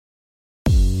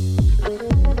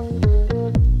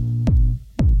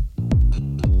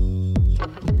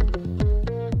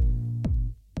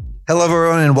Hello,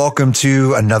 everyone, and welcome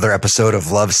to another episode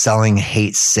of Love Selling,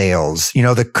 Hate Sales. You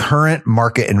know, the current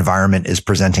market environment is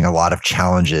presenting a lot of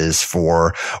challenges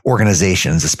for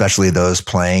organizations, especially those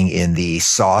playing in the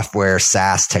software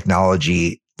SaaS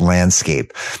technology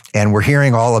landscape. And we're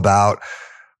hearing all about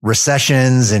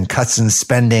recessions and cuts in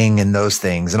spending and those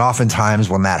things. And oftentimes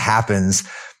when that happens,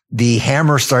 the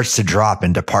hammer starts to drop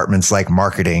in departments like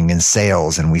marketing and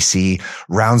sales, and we see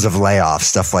rounds of layoffs.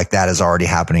 Stuff like that is already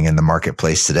happening in the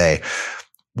marketplace today.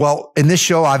 Well, in this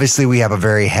show, obviously, we have a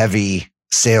very heavy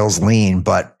sales lean,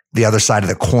 but the other side of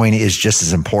the coin is just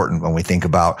as important when we think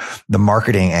about the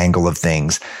marketing angle of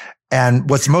things. And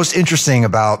what's most interesting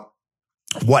about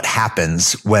what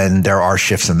happens when there are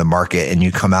shifts in the market and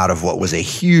you come out of what was a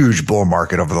huge bull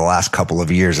market over the last couple of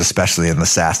years, especially in the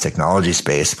SaaS technology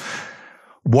space.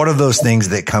 What are those things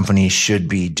that companies should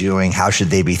be doing? How should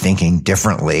they be thinking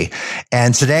differently?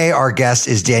 And today our guest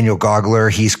is Daniel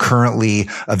Gogler. He's currently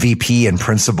a VP and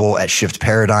principal at Shift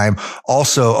Paradigm,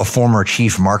 also a former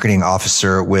chief marketing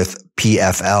officer with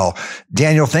PFL.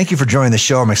 Daniel, thank you for joining the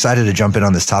show. I'm excited to jump in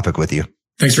on this topic with you.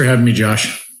 Thanks for having me,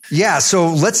 Josh. Yeah. So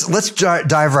let's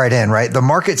dive right in, right? The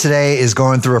market today is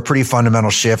going through a pretty fundamental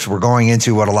shift. We're going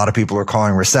into what a lot of people are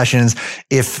calling recessions.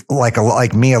 If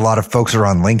like me, a lot of folks are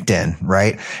on LinkedIn,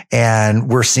 right? And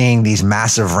we're seeing these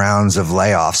massive rounds of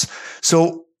layoffs.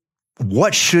 So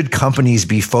what should companies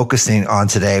be focusing on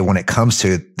today when it comes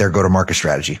to their go-to-market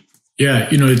strategy? Yeah,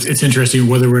 it's interesting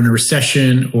whether we're in a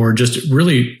recession or just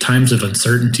really times of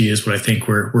uncertainty is what I think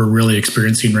we're really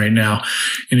experiencing right now.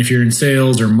 And if you're in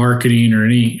sales or marketing or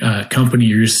any company,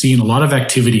 you're just seeing a lot of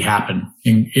activity happen.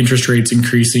 Interest rates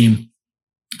increasing,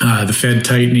 the Fed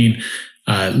tightening,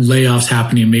 layoffs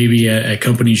happening maybe at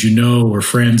companies or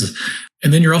friends.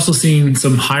 And then you're also seeing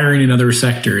some hiring in other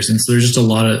sectors. And so there's just a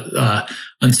lot of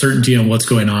uncertainty on what's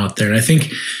going on out there. And I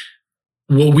think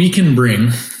what we can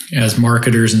bring as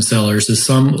marketers and sellers is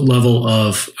some level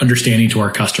of understanding to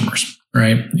our customers,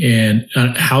 right? And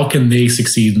how can they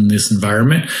succeed in this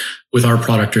environment with our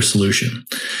product or solution?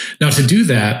 Now, to do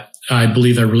that, I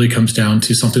believe that really comes down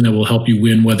to something that will help you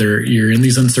win, whether you're in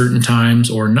these uncertain times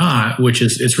or not, which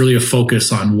is it's really a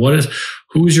focus on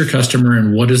who is your customer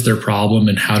and what is their problem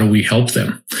and how do we help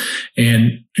them?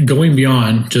 And going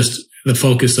beyond just the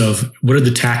focus of what are the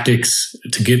tactics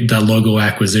to get that logo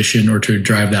acquisition or to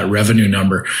drive that revenue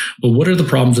number, but what are the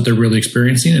problems that they're really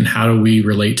experiencing and how do we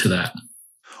relate to that?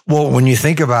 Well, when you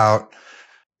think about,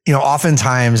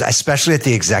 oftentimes, especially at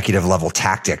the executive level,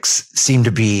 tactics seem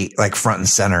to be like front and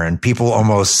center, and people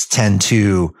almost tend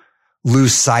to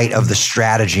lose sight of the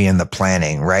strategy and the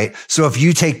planning, right? So if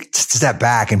you take a step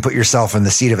back and put yourself in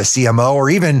the seat of a CMO or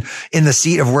even in the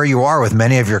seat of where you are with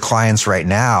many of your clients right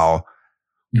now,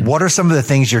 what are some of the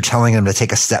things you're telling them to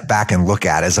take a step back and look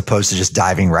at as opposed to just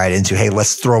diving right into, hey,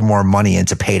 let's throw more money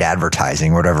into paid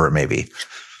advertising, whatever it may be?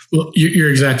 Well, you're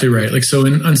exactly right. Like, so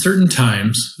in uncertain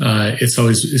times, it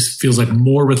feels like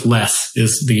more with less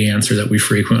is the answer that we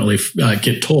frequently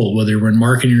get told, whether we're in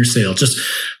marketing or sales. Just,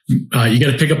 you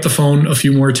got to pick up the phone a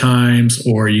few more times,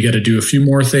 or you got to do a few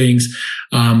more things.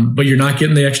 But you're not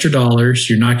getting the extra dollars.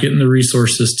 You're not getting the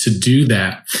resources to do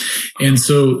that. And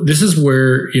so this is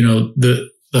where,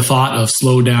 the thought of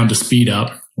slow down to speed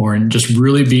up, or in just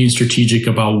really being strategic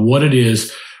about what it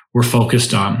is we're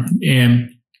focused on. And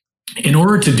in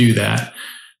order to do that,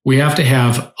 we have to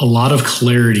have a lot of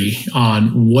clarity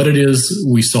on what it is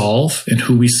we solve and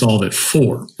who we solve it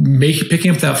for.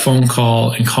 Picking up that phone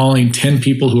call and calling 10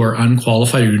 people who are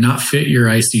unqualified or do not fit your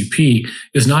ICP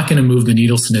is not going to move the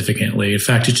needle significantly. In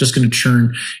fact, it's just going to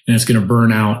churn and it's going to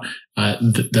burn out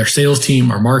their sales team,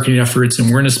 our marketing efforts, and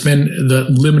we're going to spend the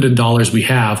limited dollars we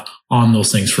have on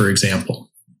those things, for example.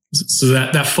 So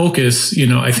that focus,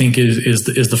 I think is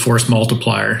the force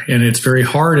multiplier. And it's very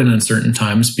hard in uncertain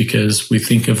times because we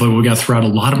think of, we got to throw out a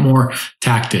lot more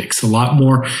tactics, a lot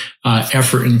more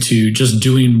effort into just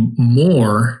doing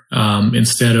more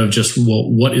instead of just,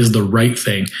 what is the right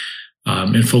thing,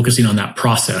 and focusing on that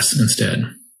process instead.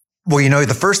 Well,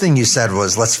 the first thing you said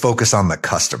was, let's focus on the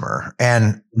customer.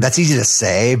 And that's easy to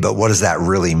say, but what does that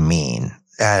really mean?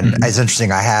 And It's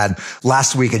interesting. I had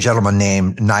last week a gentleman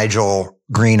named Nigel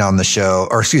Thomas on the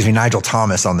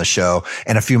show.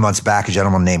 And a few months back, a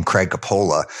gentleman named Craig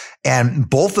Coppola. And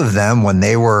both of them, when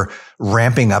they were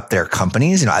ramping up their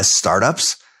companies, as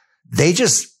startups, they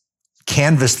just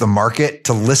canvassed the market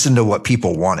to listen to what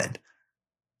people wanted,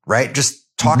 right? Just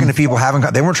talking to people,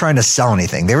 they weren't trying to sell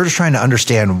anything. They were just trying to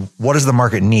understand, what does the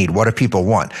market need? What do people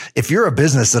want? If you're a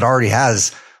business that already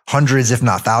has hundreds, if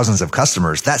not thousands of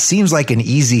customers, that seems like an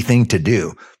easy thing to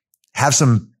do. Have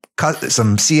some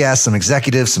some CS, some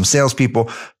executives, some salespeople,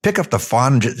 pick up the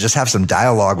phone and just have some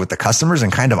dialogue with the customers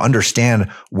and kind of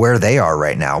understand where they are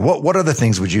right now. What other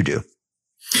things would you do?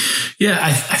 Yeah,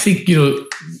 I think,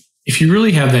 if you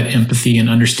really have that empathy and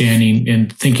understanding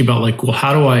and thinking about like, well,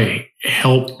 how do I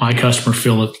help my customer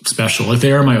feel special? If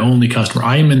they are my only customer,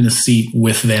 I am in the seat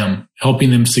with them,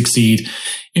 helping them succeed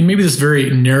in maybe this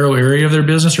very narrow area of their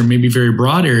business or maybe very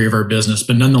broad area of our business.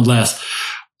 But nonetheless,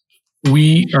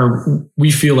 we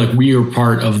feel like we are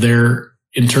part of their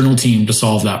internal team to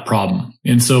solve that problem.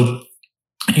 And so,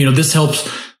 this helps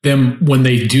them when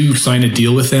they do sign a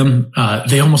deal with them.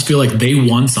 They almost feel like they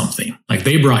won something, like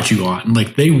they brought you on,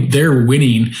 like they're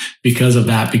winning because of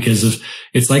that,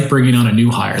 it's like bringing on a new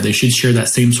hire. They should share that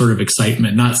same sort of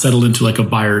excitement, not settle into like a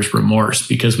buyer's remorse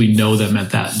because we know them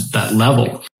at that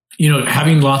level.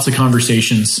 Having lots of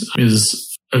conversations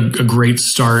is a great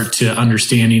start to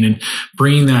understanding and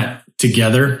bringing that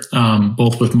together,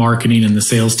 both with marketing and the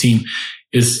sales team,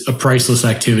 is a priceless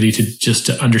activity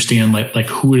to understand like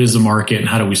who it is the market and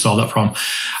how do we solve that problem.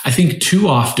 I think too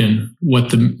often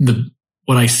what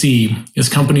I see is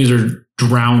companies are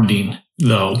drowning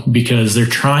though, because they're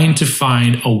trying to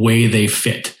find a way they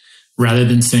fit rather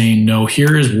than saying, no,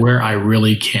 here is where I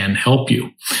really can help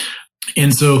you.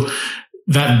 And so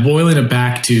that boiling it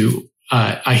back to,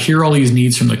 I hear all these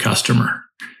needs from the customer.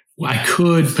 I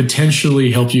could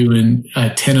potentially help you in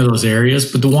 10 of those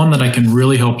areas, but the one that I can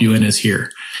really help you in is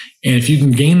here. And if you can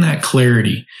gain that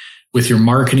clarity with your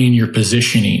marketing, your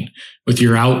positioning, with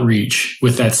your outreach,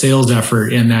 with that sales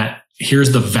effort, and that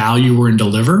here's the value we're going to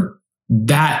deliver,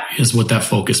 that is what that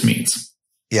focus means.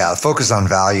 Yeah, focus on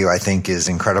value, I think, is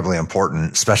incredibly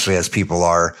important, especially as people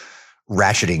are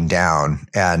ratcheting down.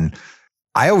 And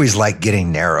I always like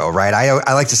getting narrow, right?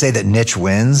 I like to say that niche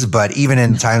wins, but even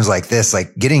in times like this,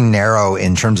 like getting narrow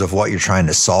in terms of what you're trying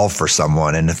to solve for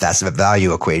someone. And if that's a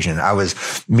value equation, I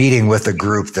was meeting with a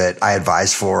group that I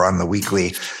advise for on the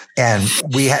weekly. And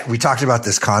we talked about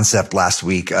this concept last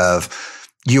week of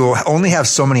you only have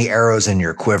so many arrows in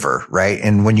your quiver, right?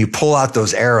 And when you pull out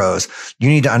those arrows, you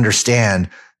need to understand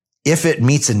if it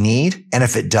meets a need. And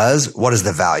if it does, what is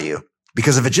the value?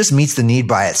 Because if it just meets the need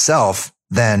by itself,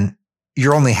 then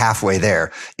you're only halfway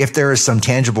there. If there is some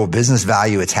tangible business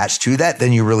value attached to that,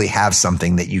 then you really have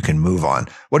something that you can move on.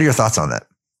 What are your thoughts on that?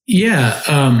 Yeah,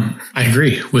 I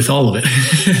agree with all of it.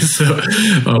 So,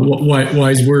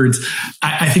 wise words.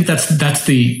 I think that's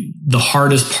the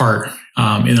hardest part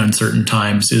in uncertain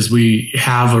times is we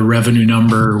have a revenue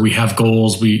number, we have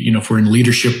goals. If we're in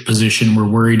leadership position, we're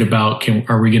worried about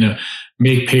are we going to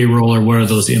make payroll or what are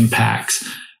those impacts?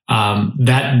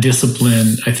 That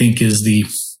discipline, I think, is the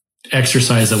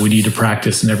exercise that we need to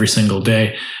practice in every single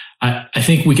day. I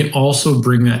think we can also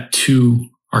bring that to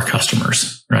our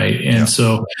customers, right? And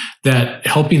so that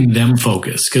helping them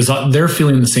focus, because they're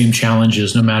feeling the same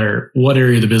challenges no matter what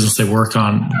area of the business they work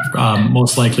on.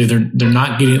 Most likely they're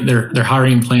not getting their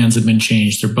hiring plans have been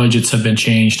changed, their budgets have been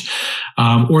changed,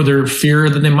 or their fear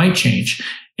that they might change.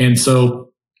 And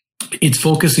so it's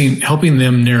helping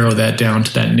them narrow that down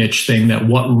to that niche thing, that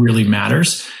what really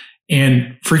matters.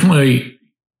 And frequently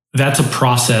that's a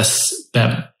process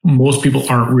that most people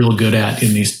aren't real good at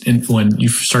when you're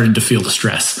starting to feel the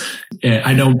stress. And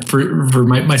I know for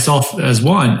myself as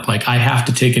one, like I have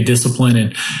to take a discipline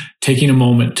and taking a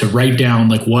moment to write down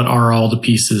like what are all the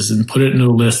pieces and put it into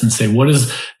a list and say, what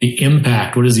is the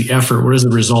impact? What is the effort? What is the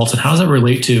results? And how does that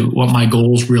relate to what my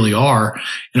goals really are?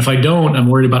 And if I don't, I'm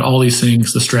worried about all these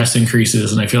things, the stress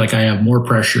increases and I feel like I have more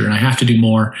pressure and I have to do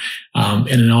more. And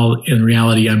in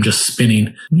reality, I'm just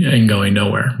spinning and going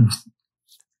nowhere.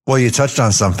 Well, you touched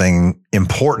on something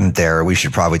important there we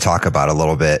should probably talk about a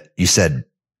little bit. You said,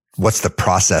 what's the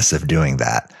process of doing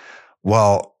that?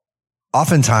 Well,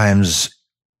 oftentimes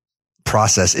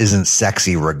process isn't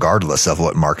sexy regardless of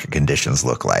what market conditions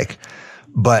look like.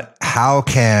 But how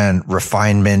can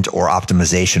refinement or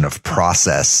optimization of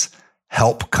process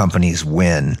help companies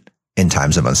win in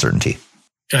times of uncertainty?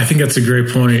 I think that's a great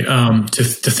point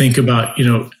to think about.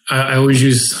 I always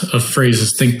use a phrase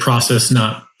as think process,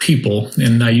 not people.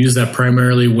 And I use that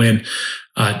primarily when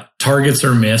targets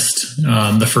are missed.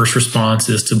 The first response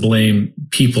is to blame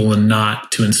people and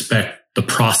not to inspect the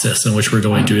process in which we're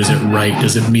going to. Is it right?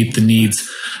 Does it meet the needs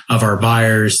of our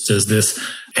buyers? Does this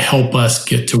help us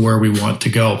get to where we want to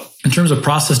go? In terms of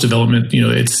process development,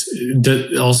 does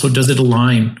it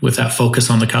align with that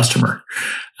focus on the customer?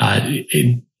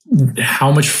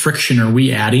 How much friction are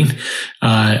we adding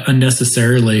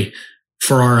unnecessarily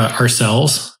for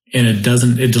ourselves? And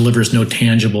it delivers no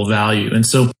tangible value. And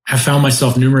so I found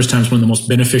myself numerous times one of the most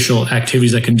beneficial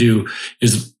activities I can do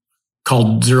is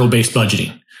called zero-based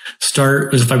budgeting.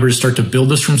 if I were to start to build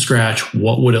this from scratch,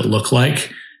 what would it look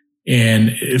like?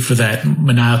 And for that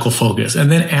maniacal focus,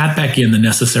 and then add back in the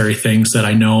necessary things that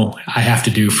I know I have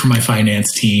to do for my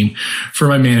finance team, for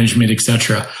my management,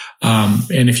 etc.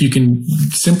 And if you can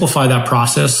simplify that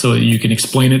process so that you can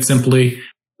explain it simply,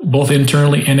 both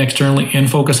internally and externally,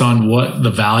 and focus on what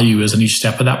the value is in each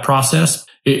step of that process,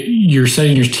 you're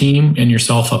setting your team and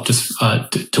yourself up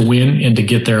to win and to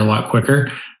get there a lot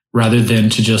quicker, rather than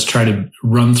to just try to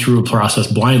run through a process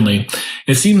blindly.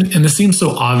 This seems so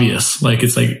obvious. Like,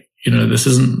 it's like, this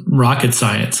isn't rocket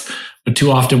science, but too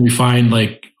often we find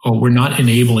we're not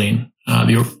enabling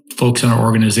the folks in our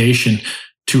organization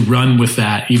to run with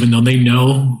that, even though they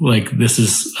know this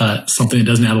is something that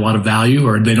doesn't add a lot of value,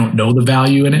 or they don't know the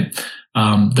value in it.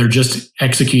 They're just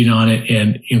executing on it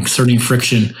and inserting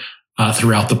friction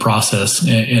throughout the process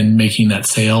and making that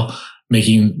sale,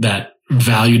 making that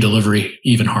value delivery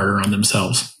even harder on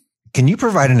themselves. Can you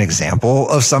provide an example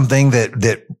of something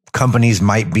that companies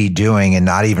might be doing and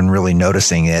not even really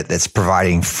noticing it, that's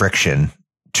providing friction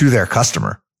to their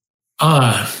customer?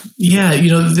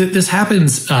 This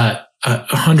happens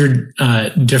 100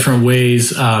 different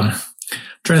ways. I'm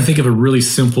trying to think of a really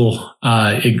simple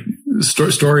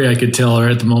story I could tell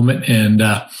at the moment, and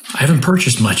I haven't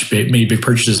purchased many big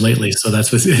purchases lately, so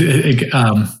that's what.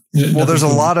 Well, there's a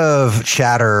lot of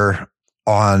chatter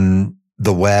on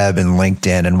the web and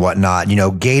LinkedIn and whatnot.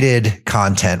 Gated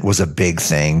content was a big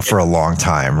thing for a long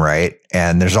time, right?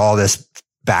 And there's all this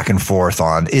back and forth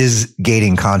on, is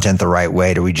gating content the right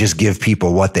way? Do we just give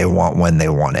people what they want when they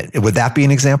want it? Would that be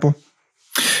an example?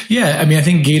 Yeah. I mean, I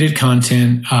think gated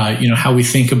content, how we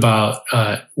think about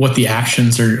what the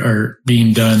actions are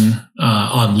being done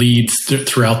on leads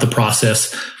throughout the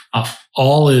process,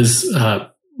 all is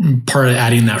part of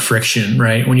adding that friction,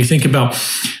 right? When you think about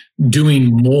doing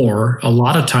more, a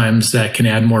lot of times that can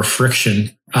add more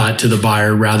friction to the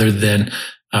buyer rather than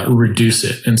reduce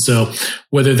it. And so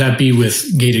whether that be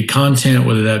with gated content,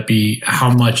 whether that be how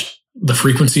much the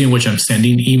frequency in which I'm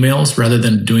sending emails rather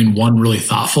than doing one really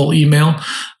thoughtful email,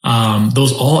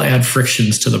 those all add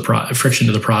friction to the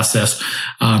process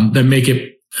that make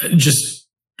it just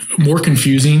more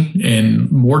confusing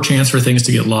and more chance for things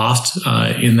to get lost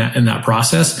in that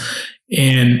process.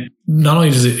 And not only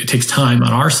does it takes time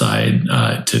on our side,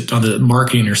 on the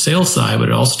marketing or sales side, but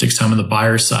it also takes time on the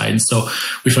buyer side. And so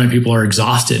we find people are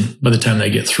exhausted by the time they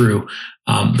get through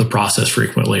the process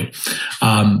frequently.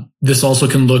 This also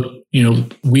can look,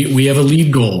 we have a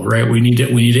lead goal, right? We need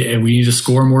to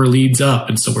score more leads up.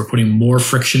 And so we're putting more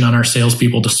friction on our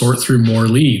salespeople to sort through more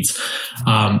leads.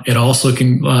 It also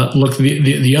can look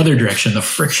the other direction. The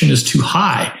friction is too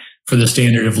high for the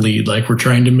standard of lead. Like, we're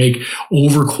trying to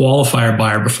overqualify our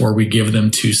buyer before we give them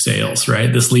to sales,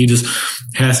 right? This lead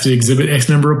has to exhibit X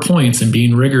number of points and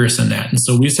being rigorous in that. And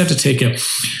so we just have to take I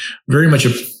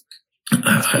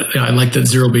like that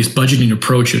zero-based budgeting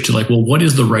approach to what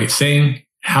is the right thing?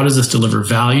 How does this deliver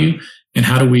value? And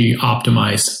how do we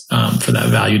optimize for that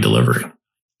value delivery?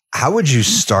 How would you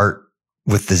start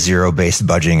with the zero-based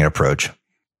budgeting approach?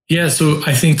 Yeah, so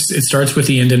I think it starts with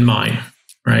the end in mind,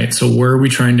 right? So where are we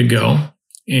trying to go?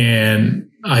 And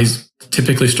I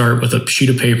typically start with a sheet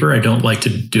of paper. I don't like to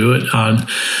do it on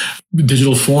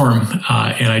digital form.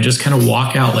 And I just kind of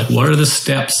walk out, what are the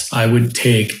steps I would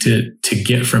take to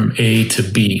get from A to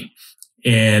B?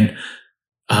 And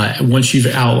once you've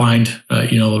outlined,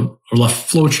 a rough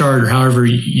flow chart or however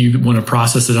you want to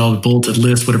process it all, a bulleted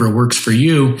list, whatever works for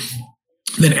you,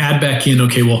 then add back in,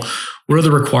 okay, well, what are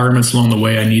the requirements along the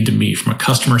way I need to meet from a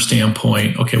customer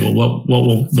standpoint? Okay, well,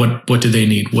 what do they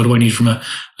need? What do I need from an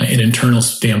internal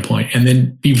standpoint? And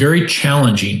then be very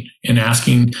challenging in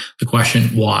asking the question,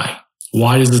 why?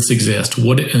 Why does this exist?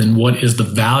 What is the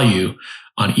value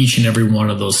on each and every one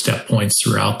of those step points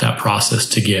throughout that process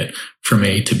to get from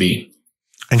A to B?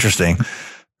 Interesting.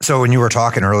 So when you were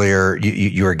talking earlier,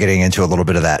 you were getting into a little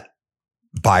bit of that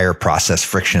buyer process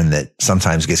friction that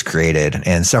sometimes gets created.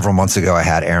 And several months ago, I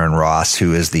had Aaron Ross,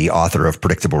 who is the author of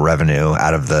Predictable Revenue,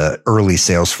 out of the early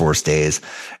Salesforce days.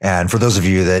 And for those of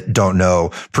you that don't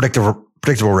know,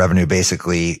 Predictable Revenue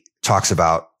basically talks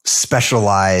about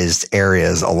specialized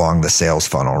areas along the sales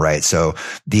funnel, right? So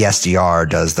the SDR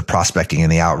does the prospecting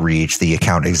and the outreach. The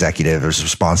account executive is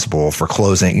responsible for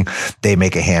closing. They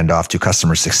make a handoff to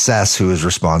customer success, who is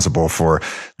responsible for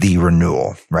the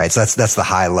renewal, right? So that's the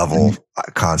high level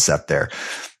concept there.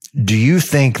 Do you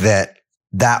think that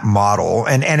model,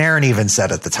 and Aaron even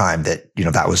said at the time that,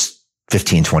 that was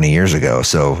 15, 20 years ago.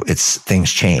 So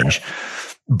things change.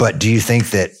 But do you think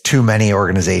that too many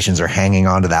organizations are hanging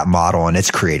on to that model and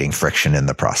it's creating friction in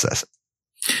the process?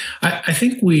 I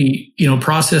think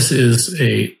process is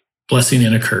a blessing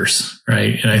and a curse,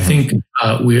 right? And I think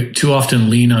we too often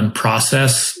lean on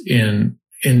process in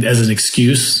as an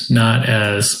excuse, not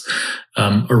as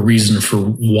a reason for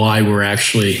why we're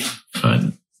actually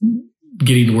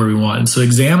getting to where we want. And so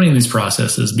examining these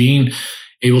processes, being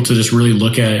able to just really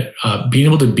look at it, being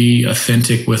able to be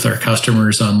authentic with our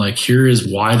customers on like, here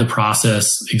is why the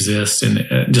process exists, and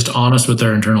just honest with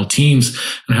our internal teams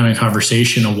and having a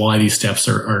conversation on why these steps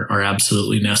are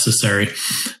absolutely necessary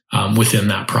within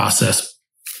that process.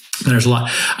 And there's a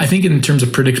lot, I think, in terms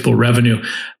of predictable revenue,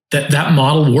 that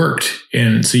model worked.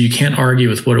 And so you can't argue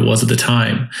with what it was at the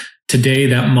time. Today,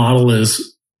 that model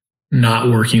is not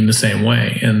working the same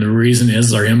way. And the reason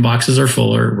is our inboxes are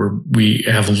fuller. We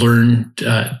have learned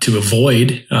to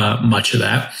avoid much of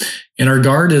that. And our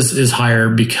guard is higher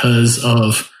because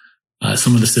of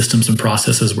some of the systems and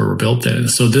processes where we're built in.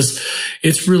 So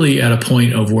it's really at a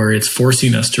point of where it's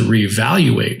forcing us to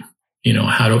reevaluate,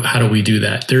 how do we do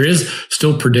that? There is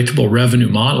still predictable revenue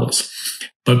models,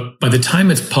 but by the time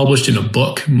it's published in a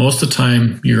book, most of the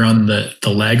time you're on the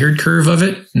laggard curve of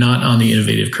it, not on the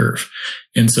innovative curve.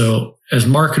 And so as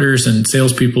marketers and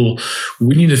salespeople,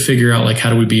 we need to figure out, like, how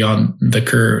do we be on the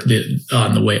curve,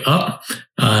 on the way up,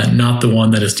 not the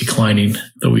one that is declining,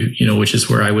 which is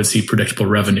where I would see predictable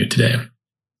revenue today.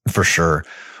 For sure.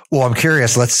 Well, I'm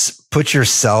curious, let's put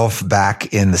yourself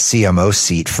back in the CMO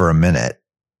seat for a minute,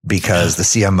 because the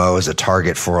CMO is a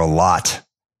target for a lot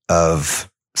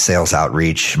of sales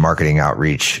outreach, marketing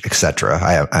outreach, et cetera,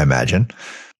 I imagine.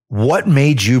 What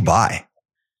made you buy?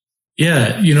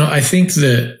 Yeah, I think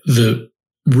that the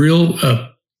real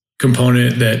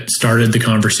component that started the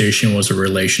conversation was a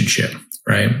relationship,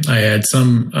 right? I had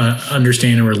some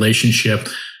understanding relationship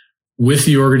with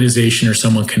the organization or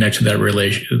someone connected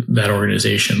to that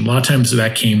organization. A lot of times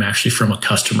that came actually from a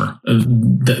customer,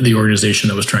 the organization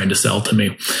that was trying to sell to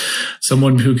me.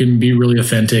 Someone who can be really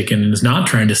authentic and is not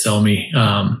trying to sell me.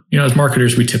 As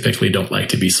marketers, we typically don't like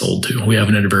to be sold to. We have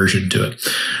an aversion to it.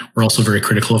 We're also very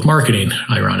critical of marketing,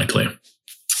 ironically,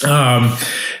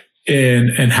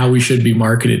 and how we should be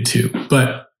marketed to.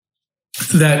 But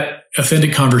that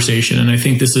authentic conversation, and I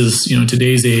think this is, in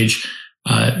today's age,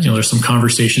 there's some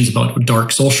conversations about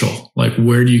dark social, like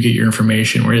where do you get your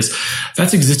information? Whereas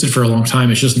that's existed for a long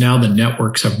time. It's just now the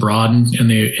networks have broadened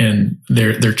and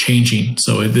they're changing.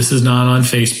 So this is not on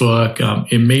Facebook.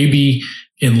 It may be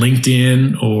in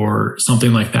LinkedIn or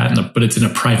something like that, but it's in a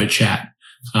private chat.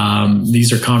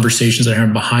 These are conversations that are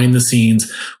behind the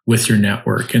scenes with your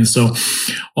network. And so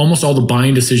almost all the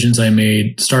buying decisions I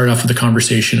made started off with a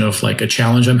conversation of like a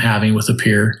challenge I'm having with a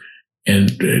peer,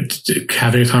 and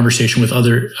having a conversation with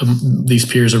other these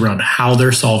peers around how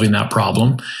they're solving that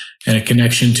problem, and a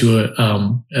connection to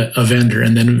a vendor,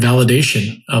 and then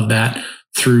validation of that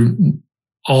through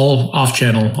all off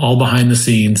channel, all behind the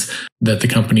scenes, that the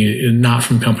company, not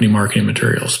from company marketing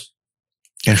materials.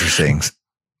 Interesting.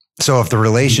 So if the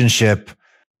relationship,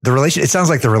 it sounds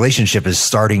like the relationship is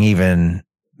starting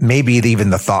maybe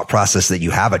even the thought process that you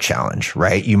have a challenge,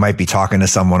 right? You might be talking to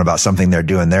someone about something they're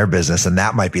doing in their business, and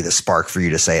that might be the spark for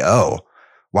you to say, oh,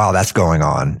 wow, that's going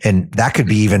on. And that could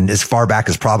be even as far back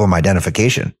as problem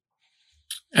identification.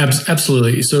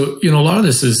 Absolutely. So, a lot of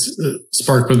this is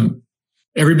sparked with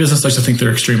every business likes to think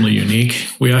they're extremely unique.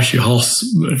 We actually all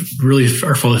really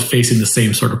are facing the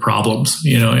same sort of problems,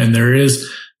 and there is,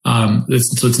 so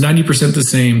it's 90% the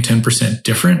same, 10%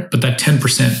 different, but that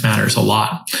 10% matters a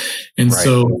lot. And right.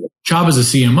 So job as a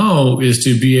CMO is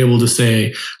to be able to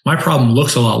say, my problem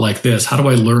looks a lot like this. How do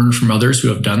I learn from others who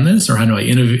have done this? Or how do I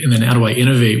innovate? And then how do I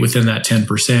innovate within that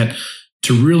 10%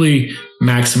 to really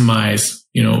maximize,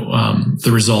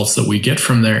 the results that we get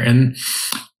from there? And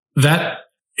that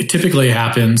it typically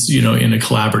happens, in a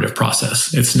collaborative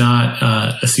process. It's not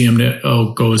a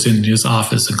CMO goes in his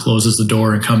office and closes the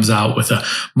door and comes out with a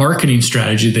marketing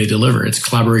strategy they deliver. It's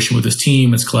collaboration with his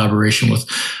team. It's collaboration with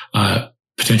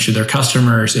potentially their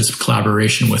customers. It's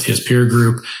collaboration with his peer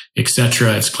group, et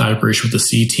cetera. It's collaboration with the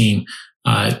C team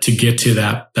to get to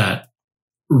that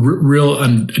real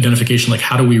identification, like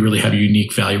how do we really have a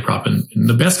unique value prop? And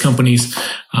the best companies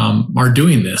are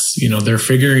doing this. They're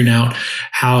figuring out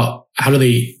how do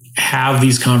they have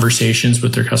these conversations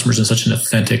with their customers in such an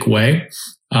authentic way,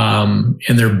 and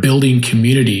they're building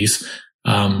communities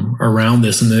around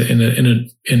this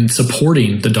and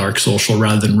supporting the dark social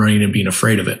rather than running and being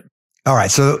afraid of it. All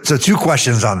right, so two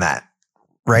questions on that,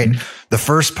 right? Mm-hmm. The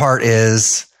first part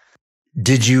is,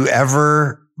 did you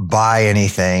ever buy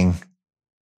anything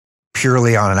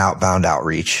purely on an outbound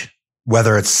outreach,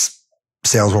 whether it's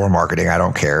sales or marketing? I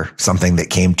don't care. Something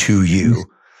that came to you.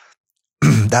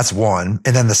 That's one.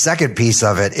 And then the second piece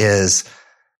of it is,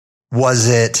 was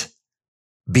it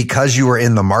because you were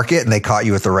in the market and they caught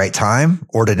you at the right time?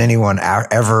 Or did anyone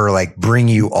ever like bring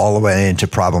you all the way into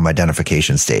problem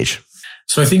identification stage?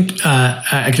 So I think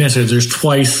I can answer. There's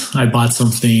twice I bought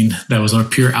something that was on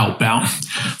pure outbound.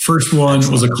 First one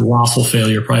was a colossal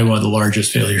failure, probably one of the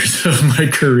largest failures of my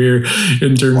career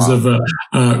in terms of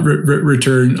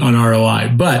return on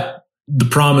ROI. But the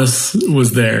promise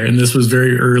was there, and this was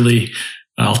very early.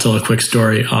 I'll tell a quick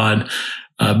story on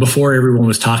before everyone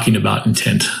was talking about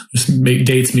intent. This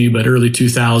dates me, but early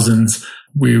 2000s,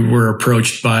 we were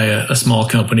approached by a small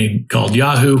company called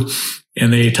Yahoo.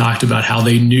 And they talked about how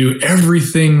they knew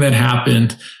everything that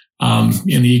happened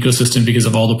in the ecosystem because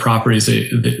of all the properties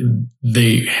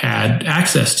they had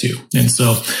access to. And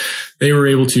so they were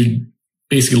able to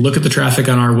basically look at the traffic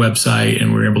on our website,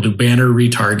 and we were able to do banner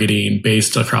retargeting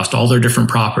based across all their different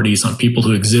properties on people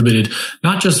who exhibited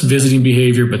not just visiting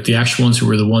behavior, but the actual ones who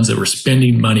were the ones that were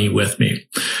spending money with me.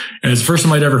 And it's the first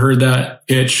time I'd ever heard that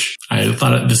pitch. I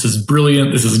thought, this is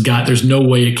brilliant. There's no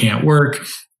way it can't work.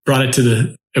 Brought it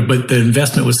to but the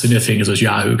investment was significant because it was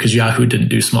Yahoo, because Yahoo didn't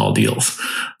do small deals.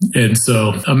 And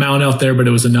so amount out there, but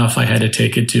it was enough. I had to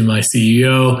take it to my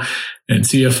CEO and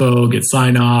CFO, get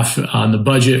sign off on the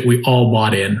budget. We all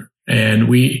bought in, and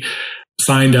we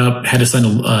signed up, had to sign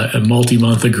a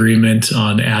multi-month agreement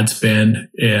on ad spend,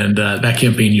 and that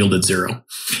campaign yielded zero.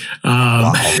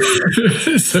 Wow.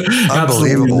 So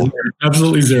unbelievable.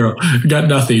 Absolutely zero. Got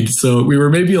nothing. So we were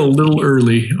maybe a little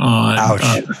early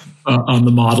on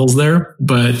the models there,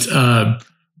 but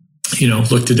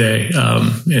look today,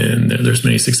 and there's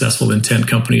many successful intent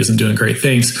companies and doing great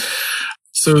things.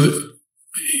 So,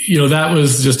 that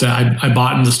was just I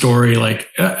bought in the story,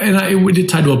 it did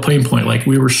tie to a pain point. Like,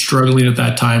 we were struggling at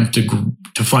that time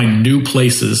to find new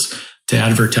places to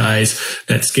advertise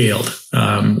that scaled.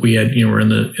 We had, we're in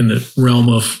the realm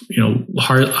of,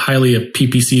 highly a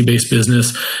PPC based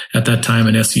business at that time,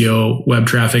 and SEO web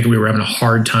traffic. We were having a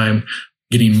hard time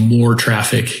getting more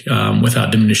traffic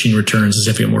without diminishing returns,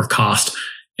 significant more cost.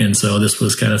 And so this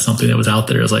was kind of something that was out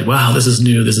there. I was like, wow, this is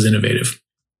new. This is innovative.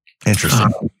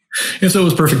 Interesting. And so it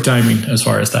was perfect timing as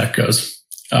far as that goes.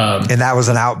 And that was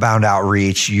an outbound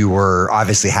outreach. You were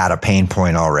obviously had a pain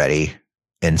point already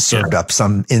and served up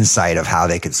some insight of how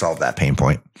they could solve that pain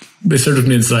point. They served up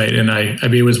an insight. And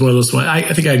it was one of those, I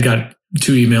think I got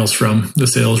 2 emails from the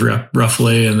sales rep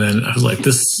roughly. And then I was like,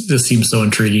 this seems so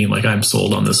intriguing. Like, I'm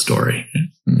sold on this story.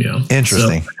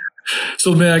 Interesting.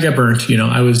 So man, I got burnt.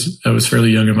 I was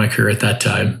fairly young in my career at that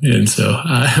time. And so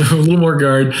a little more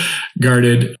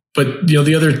guarded. But,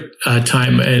 the other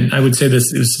time, and I would say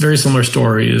this is a very similar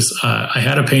story, is I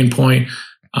had a pain point.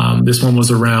 This one was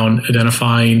around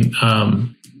identifying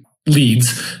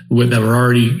leads that were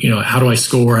already, how do I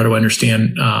score? How do I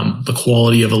understand the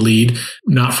quality of a lead?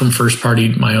 Not from first party,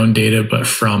 my own data, but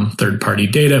from third party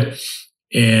data.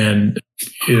 And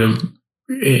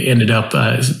it ended up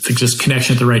just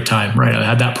connection at the right time, right? I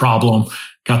had that problem,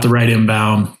 got the right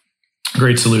inbound.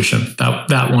 Great solution.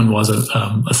 That one was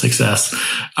a success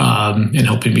in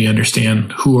helping me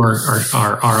understand who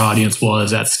our audience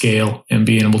was at scale, and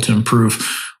being able to improve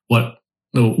what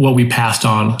we passed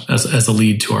on as a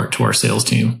lead to our sales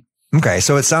team. Okay,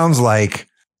 so it sounds like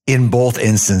in both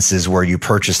instances where you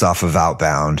purchased off of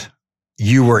outbound,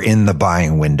 you were in the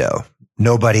buying window.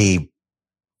 Nobody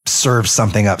served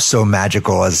something up so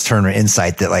magical as Turner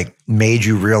Insight that made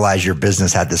you realize your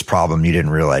business had this problem you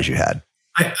didn't realize you had.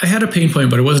 I had a pain point,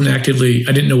 but I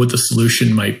didn't know what the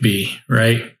solution might be,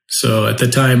 right? So at the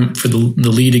time, for the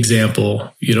lead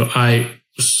example, I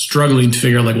was struggling to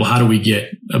figure out how do we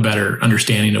get a better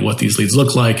understanding of what these leads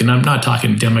look like? And I'm not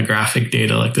talking demographic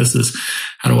data like this is,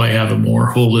 how do I have a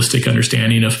more holistic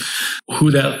understanding of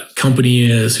who that company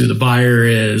is, who the buyer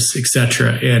is, et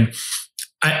cetera. And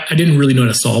I didn't really know how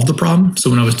to solve the problem. So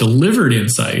when I was delivered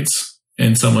insights,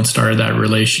 and someone started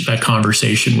that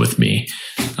conversation with me,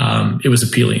 it was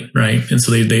appealing, right? And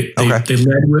so they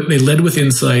led with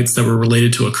insights that were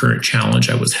related to a current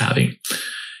challenge I was having,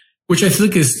 which I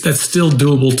think that's still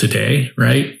doable today,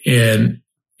 right? And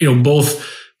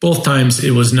both times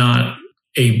it was not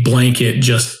a blanket,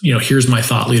 just here's my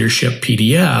thought leadership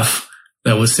PDF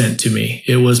that was sent to me.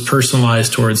 It was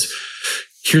personalized towards,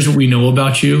 here's what we know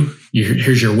about you.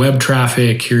 Here's your web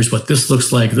traffic. Here's what this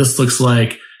looks like. This looks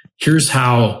like. Here's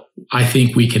how I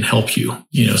think we can help you,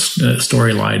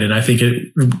 storyline. And I think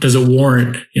does it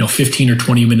warrant, 15 or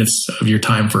 20 minutes of your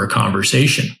time for a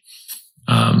conversation?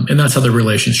 And that's how the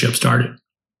relationship started.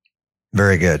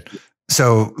 Very good.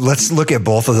 So let's look at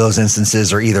both of those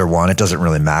instances, or either one. It doesn't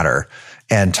really matter.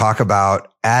 And talk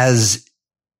about, as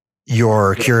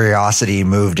your curiosity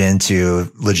moved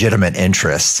into legitimate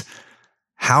interest,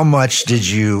 how much did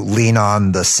you lean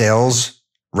on the sales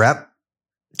rep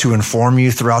to inform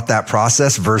you throughout that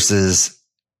process versus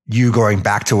you going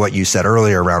back to what you said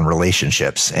earlier around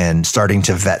relationships and starting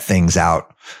to vet things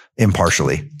out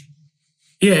impartially?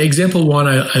 Yeah. Example one,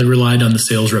 I relied on the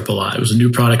sales rep a lot. It was a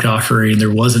new product offering.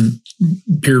 There wasn't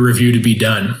peer review to be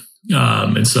done.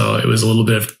 And so it was a little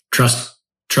bit of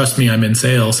trust me, I'm in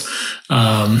sales,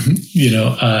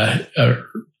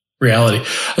 reality.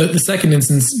 The second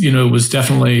instance, was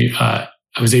definitely, I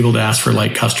was able to ask for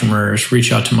like customers,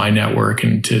 reach out to my network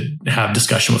and to have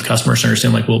discussion with customers to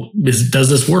understand like, well, does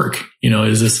this work?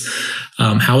 Is this,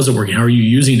 how is it working? How are you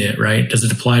using it? Right? Does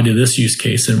it apply to this use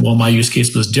case? And while my use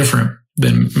case was different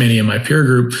than many in my peer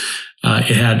group,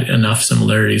 it had enough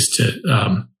similarities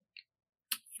to,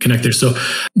 connect there. So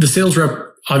the sales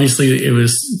rep, obviously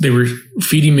they were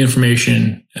feeding me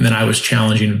information and then I was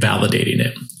challenging and validating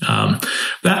it.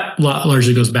 That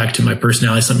largely goes back to my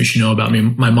personality. Something you should know about me.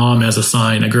 My mom has a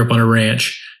sign. I grew up on a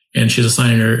ranch and she has a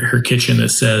sign in her kitchen that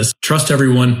says, trust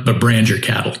everyone, but brand your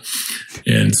cattle.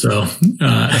 And so,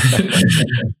 that's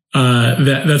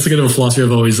a kind of a philosophy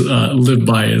I've always lived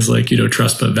by is like,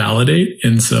 trust, but validate.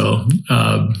 And so,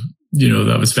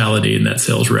 that was validating that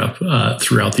sales rep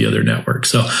throughout the other network.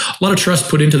 So a lot of trust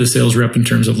put into the sales rep in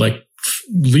terms of like,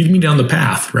 lead me down the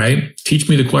path, right? Teach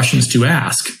me the questions to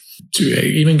ask, to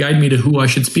even guide me to who I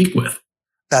should speak with.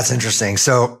 That's interesting.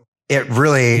 So it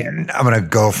really, I'm going to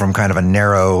go from kind of a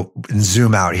narrow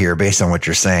zoom out here based on what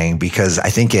you're saying, because I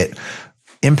think it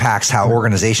impacts how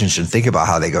organizations should think about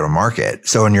how they go to market.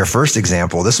 So in your first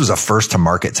example, this was a first to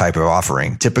market type of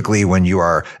offering. Typically, when you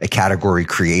are a category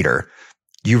creator,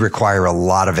 you require a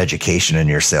lot of education in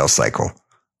your sales cycle,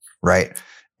 right?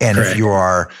 And Correct. If you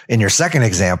are in your second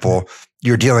example,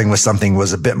 you're dealing with something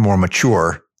was a bit more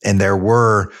mature and there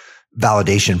were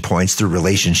validation points through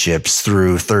relationships,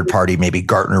 through third party, maybe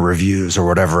Gartner reviews or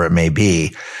whatever it may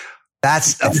be.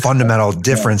 That's a fundamental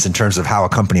difference in terms of how a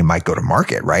company might go to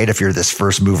market, right? If you're this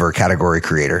first mover category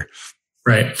creator.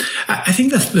 Right. I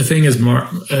think that the thing is more,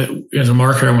 as a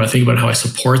marketer, I want to think about how I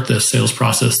support this sales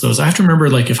process. Those I have to remember,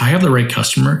 like if I have the right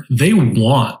customer, they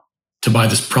want to buy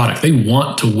this product. They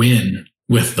want to win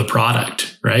with the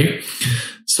product, right?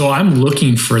 So I'm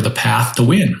looking for the path to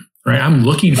win, right? I'm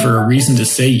looking for a reason to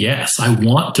say yes. I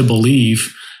want to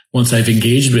believe once I've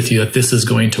engaged with you that this is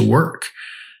going to work.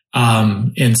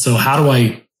 And so how do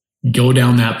I go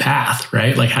down that path,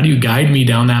 right? Like how do you guide me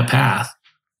down that path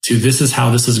to this is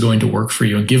how this is going to work for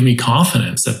you and give me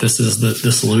confidence that this is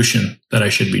the solution that I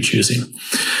should be choosing.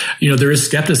 There is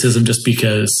skepticism just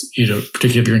because,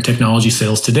 particularly if you're in technology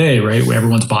sales today, right? Where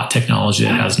everyone's bought technology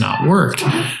that has not worked.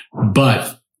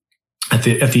 But at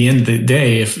the end of the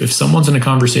day, if someone's in a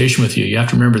conversation with you, you have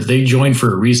to remember they joined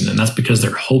for a reason. And that's because they're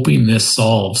hoping this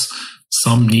solves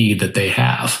some need that they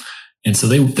have. And so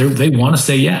they want to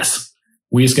say yes.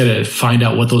 We just got to find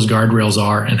out what those guardrails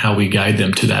are and how we guide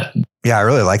them to that. Yeah, I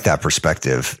really like that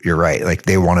perspective. You're right. Like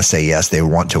they want to say yes. They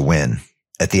want to win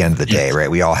at the end of the day, right?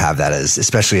 We all have that as,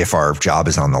 especially if our job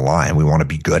is on the line, we want to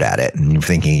be good at it. And you're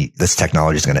thinking this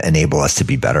technology is going to enable us to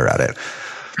be better at it.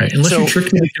 Right. Unless you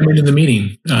trick me to come into the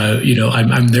meeting,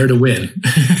 I'm there to win.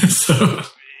 So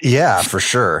yeah, for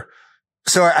sure.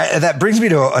 So that brings me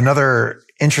to another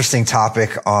interesting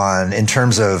topic in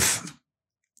terms of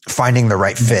finding the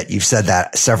right fit. You've said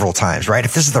that several times, right?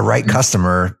 If this is the right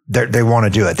customer, they want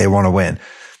to do it. They want to win.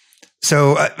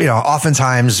 So,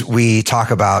 oftentimes we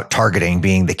talk about targeting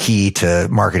being the key to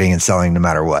marketing and selling no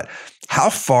matter what.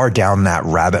 How far down that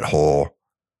rabbit hole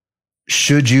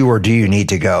should you or do you need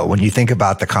to go when you think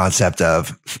about the concept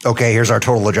of, okay, here's our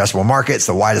total addressable market. It's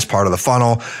the widest part of the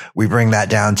funnel. We bring that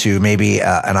down to maybe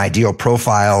an ideal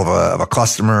profile of a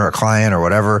customer or client or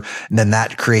whatever. And then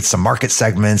that creates some market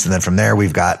segments. And then from there,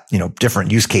 we've got,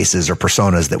 different use cases or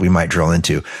personas that we might drill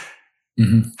into.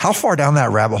 Mm-hmm. How far down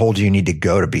that rabbit hole do you need to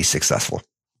go to be successful?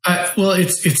 Well,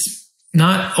 it's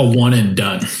not a one and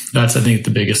done. That's, I think,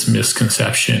 the biggest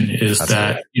misconception is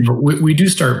that, we do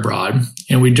start broad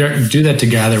and we do that to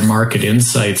gather market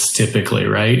insights typically,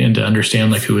 right? And to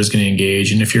understand like who is going to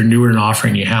engage. And if you're newer in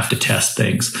offering, you have to test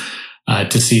things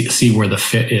to see where the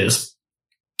fit is.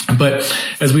 But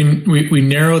as we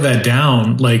narrow that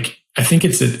down, like I think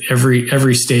it's at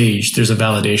every stage, there's a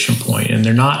validation point and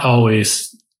they're not always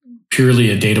purely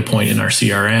a data point in our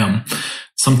CRM.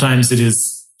 Sometimes it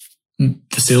is,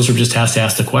 the sales rep just has to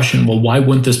ask the question, well, why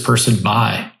wouldn't this person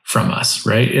buy from us,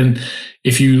 right? And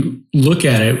if you look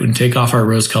at it and take off our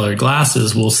rose-colored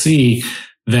glasses, we'll see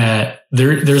that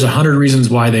there's 100 reasons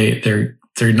why they're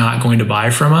not going to buy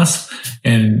from us.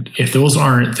 And if those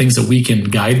aren't things that we can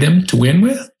guide them to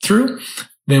win through,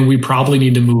 then we probably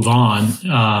need to move on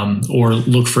or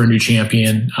look for a new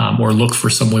champion or look for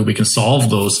some way we can solve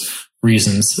those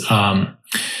reasons.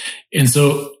 And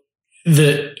so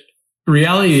the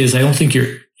reality is, I don't think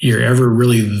you're ever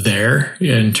really there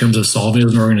in terms of solving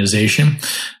as an organization.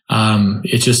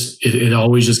 It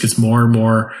always just gets more and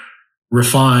more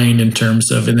refined in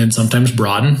terms of, and then sometimes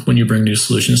broadened when you bring new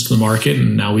solutions to the market.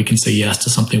 And now we can say yes to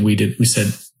something we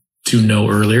said to no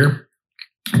earlier.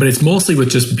 But it's mostly with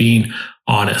just being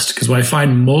honest, because what I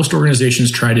find most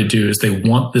organizations try to do is they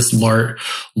want this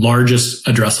largest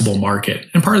addressable market.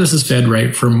 And part of this is fed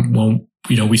right from when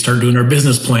we start doing our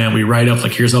business plan. We write up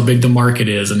like, here's how big the market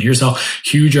is, and here's how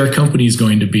huge our company is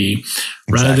going to be,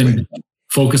 rather than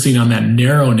focusing on that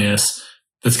narrowness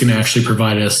that's going to actually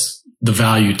provide us the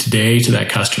value today to that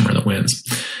customer that wins.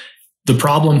 The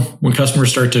problem when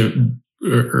customers start to,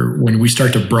 or when we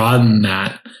start to broaden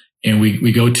that and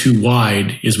we go too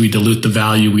wide, is we dilute the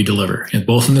value we deliver, and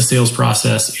both in the sales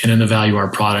process and in the value our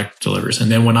product delivers.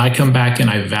 And then when I come back and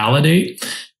I validate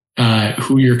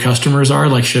who your customers are,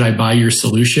 like, should I buy your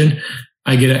solution?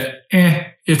 I get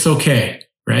it's okay,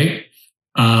 right?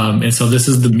 And so this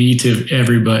is the meat of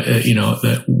everybody,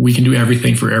 that we can do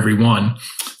everything for everyone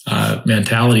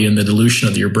mentality, and the dilution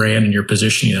of your brand and your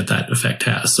positioning that effect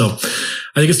has. So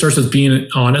I think it starts with being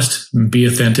honest, be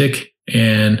authentic,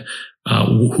 and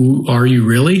who are you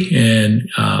really? And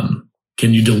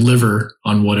can you deliver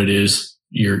on what it is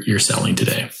you're selling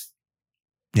today?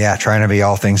 Yeah, trying to be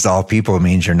all things to all people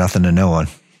means you're nothing to no one.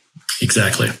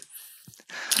 Exactly.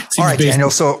 All right, Daniel.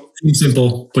 So seems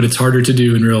simple, but it's harder to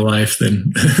do in real life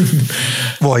than.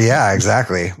 Well, yeah,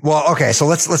 exactly. Well, okay. So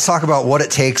let's talk about what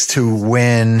it takes to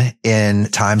win in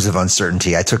times of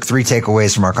uncertainty. I took 3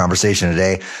 takeaways from our conversation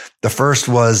today. The first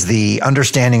was the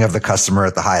understanding of the customer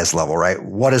at the highest level, right?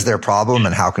 What is their problem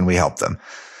and how can we help them?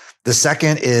 The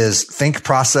second is think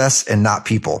process and not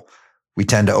people. We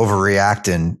tend to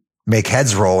overreact and make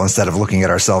heads roll instead of looking at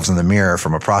ourselves in the mirror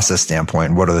from a process standpoint.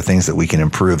 And what are the things that we can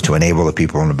improve to enable the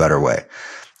people in a better way?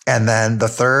 And then the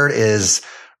third is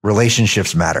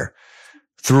relationships matter.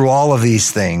 Through all of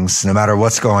these things, no matter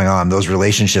what's going on, those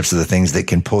relationships are the things that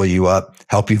can pull you up,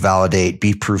 help you validate,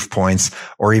 be proof points,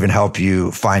 or even help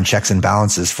you find checks and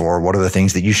balances for what are the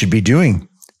things that you should be doing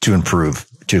to improve,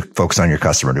 to focus on your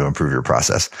customer, to improve your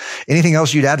process. Anything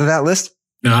else you'd add to that list?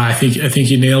 No, I think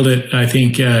you nailed it. I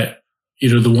think, the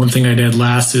one thing I'd add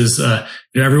last is,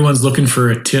 everyone's looking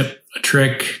for a tip, a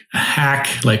trick, a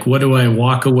hack. Like, what do I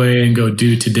walk away and go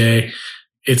do today?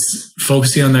 It's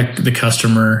focusing on the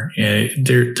customer.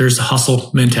 There's a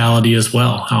hustle mentality as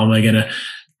well. How am I going to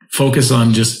focus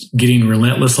on just getting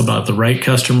relentless about the right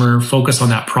customer, focus on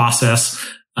that process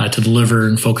to deliver,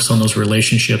 and focus on those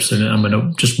relationships. And I'm going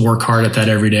to just work hard at that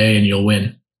every day, and you'll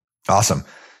win. Awesome.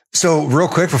 So real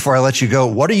quick before I let you go,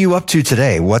 what are you up to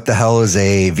today? What the hell is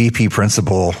a VP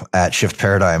principal at Shift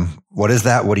Paradigm? What is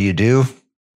that? What do you do?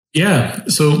 Yeah.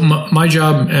 So my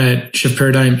job at Shift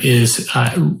Paradigm is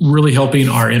really helping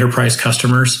our enterprise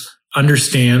customers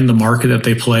understand the market that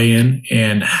they play in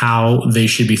and how they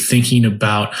should be thinking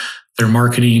about their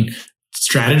marketing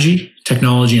strategy,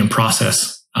 technology, and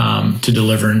process to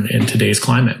deliver in today's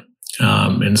climate.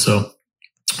 And so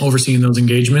overseeing those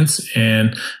engagements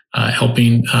and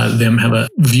helping them have a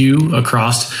view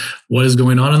across what is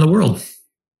going on in the world.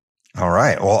 All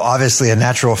right. Well, obviously a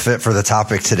natural fit for the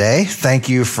topic today. Thank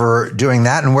you for doing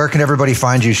that. And where can everybody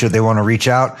find you should they want to reach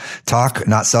out, talk,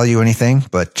 not sell you anything,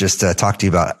 but just talk to you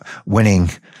about winning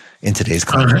in today's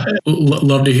climate?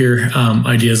 Love to hear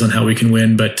ideas on how we can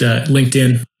win. But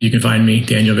LinkedIn, you can find me,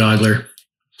 Daniel Gogler.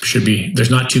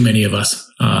 There's not too many of us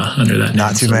under that name.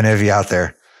 Not too many of you out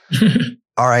there.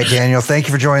 All right, Daniel, thank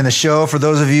you for joining the show. For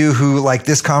those of you who like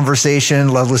this conversation,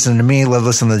 love listening to me, love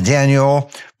listening to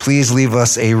Daniel, please leave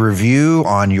us a review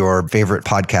on your favorite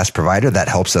podcast provider. That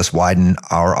helps us widen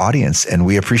our audience, and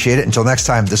we appreciate it. Until next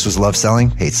time, this was Love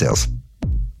Selling, Hate Sales.